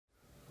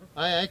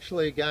I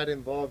actually got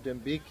involved in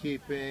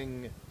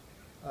beekeeping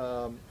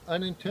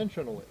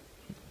unintentionally.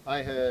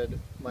 I had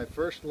my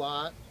first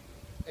lot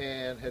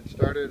and had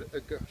started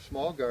a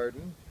small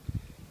garden,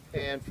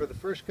 and for the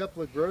first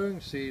couple of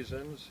growing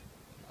seasons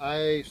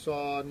I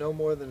saw no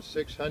more than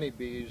 6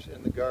 honeybees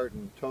in the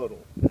garden total.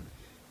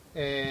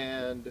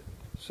 And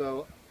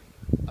so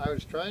I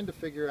was trying to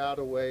figure out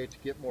a way to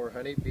get more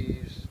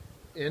honeybees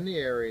in the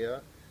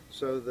area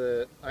so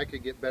that I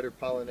could get better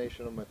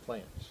pollination on my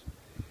plants.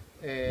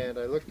 And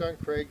I looked on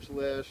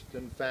Craigslist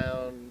and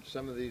found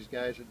some of these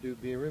guys that do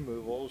bee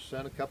removals,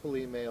 sent a couple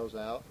emails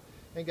out,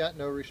 and got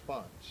no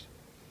response.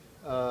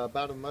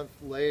 About a month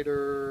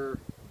later,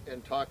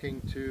 in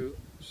talking to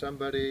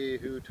somebody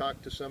who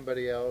talked to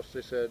somebody else,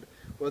 they said,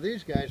 well,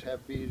 these guys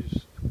have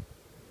bees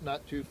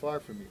not too far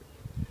from you.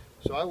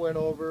 So I went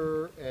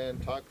over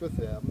and talked with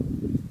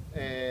them,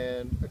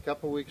 and a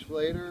couple weeks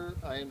later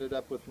I ended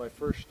up with my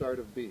first start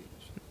of bees.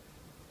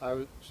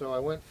 So I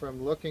went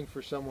from looking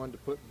for someone to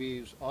put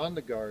bees on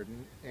the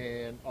garden,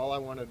 and all I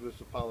wanted was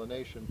the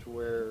pollination, to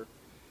where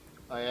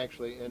I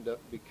actually end up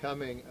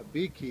becoming a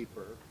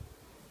beekeeper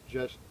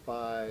just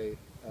by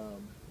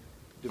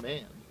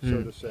demand,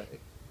 so to say.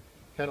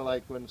 Kind of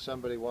like when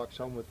somebody walks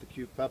home with the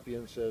cute puppy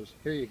and says,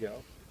 here you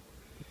go.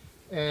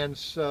 And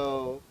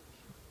so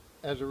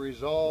as a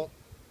result,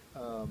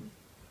 I've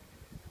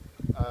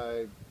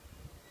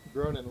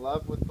grown in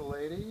love with the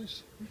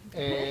ladies,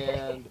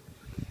 and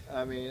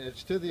I mean,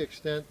 it's to the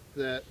extent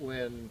that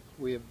when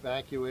we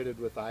evacuated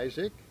with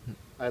Isaac,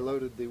 I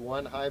loaded the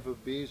one hive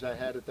of bees I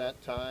had at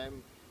that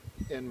time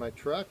in my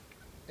truck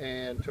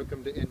and took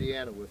them to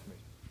Indiana with me.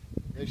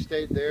 They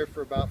stayed there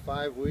for about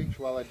 5 weeks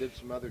while I did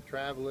some other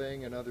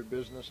traveling and other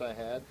business I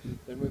had.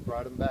 Then we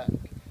brought them back.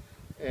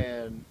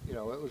 And, you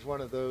know, it was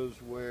one of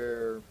those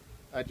where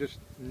I just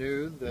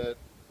knew that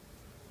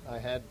I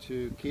had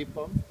to keep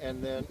them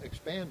and then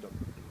expand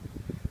them.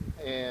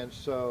 And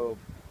so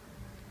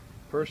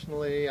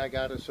personally, I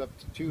got us up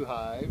to 2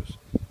 hives,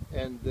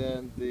 and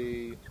then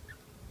the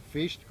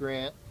Feast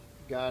grant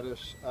got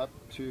us up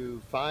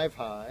to 5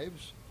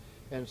 hives.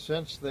 And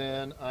since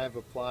then, I've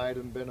applied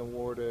and been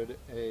awarded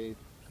a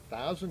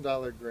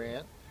 $1,000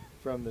 grant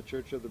from the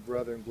Church of the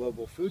Brethren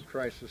Global Food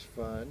Crisis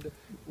Fund,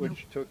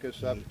 which took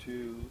us up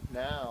to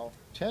now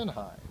 10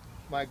 hives.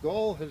 My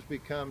goal has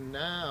become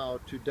now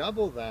to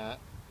double that,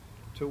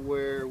 to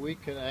where we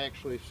can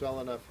actually sell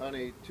enough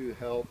honey to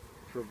help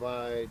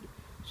provide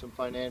some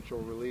financial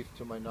relief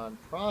to my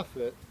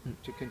nonprofit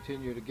to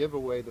continue to give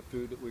away the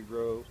food that we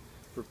grow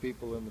for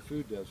people in the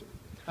food desert.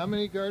 How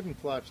many garden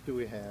plots do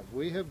we have?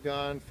 We have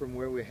gone from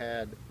where we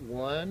had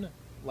 1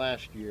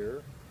 last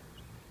year,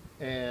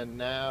 and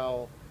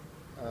now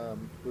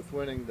with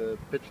winning the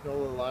Pitch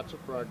NOLA Lots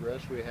of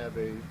Progress, we have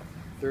a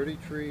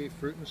 30-tree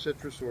fruit and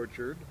citrus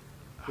orchard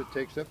that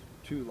takes up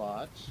 2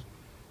 lots.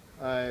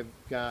 I've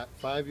got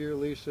 5-year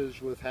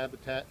leases with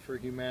Habitat for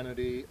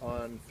Humanity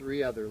on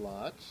 3 other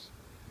lots.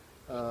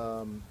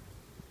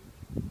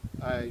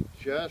 I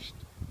just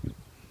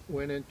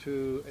went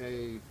into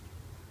a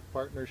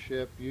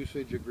partnership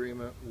usage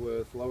agreement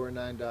with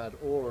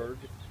lower9.org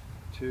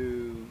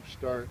to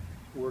start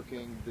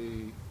working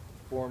the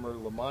former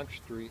Lamont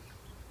Street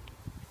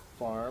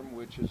farm,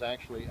 which is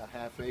actually a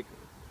 ½ acre.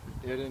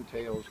 It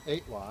entails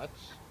 8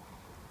 lots,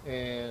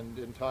 and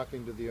in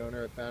talking to the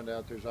owner, I found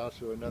out there's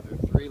also another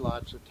 3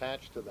 lots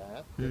attached to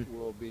that that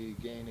we'll be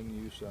gaining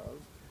use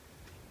of.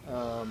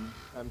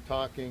 I'm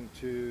talking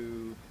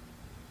to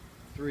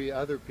 3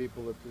 other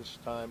people at this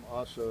time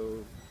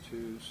also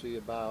to see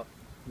about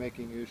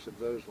making use of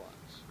those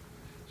lots.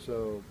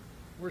 So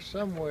we're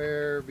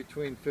somewhere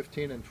between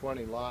 15 and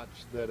 20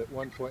 lots that at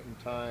one point in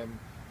time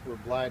were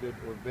blighted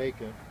or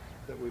vacant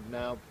that we've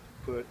now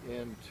put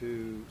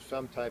into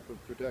some type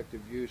of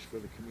productive use for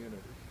the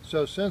community.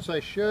 So since I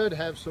should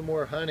have some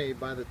more honey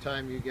by the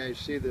time you guys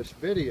see this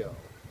video,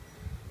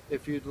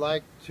 if you'd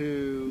like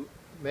to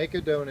make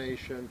a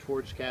donation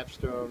towards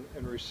Capstone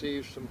and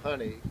receive some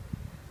honey,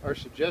 our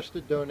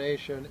suggested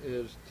donation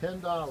is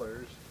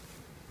 $10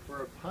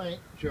 for a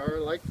pint jar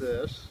like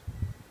this,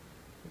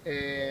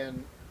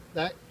 and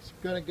that's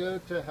going to go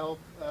to help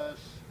us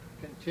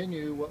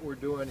continue what we're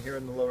doing here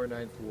in the lower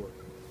 9th Ward.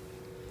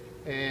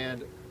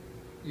 And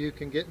you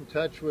can get in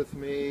touch with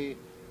me.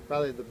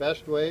 Probably the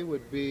best way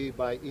would be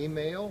by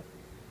email,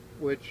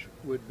 which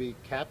would be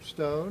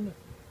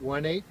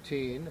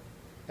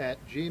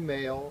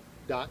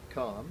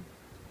capstone118@gmail.com,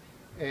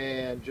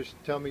 and just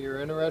tell me you're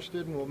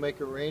interested and we'll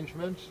make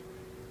arrangements.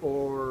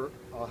 Or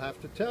I'll have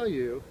to tell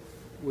you,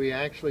 we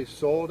actually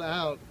sold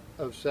out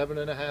of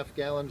 7.5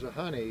 gallons of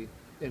honey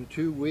in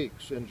 2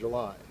 weeks in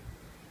July.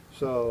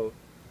 So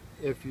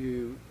if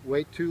you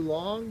wait too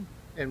long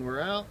and we're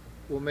out,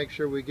 we'll make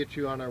sure we get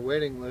you on our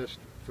waiting list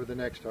for the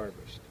next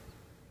harvest.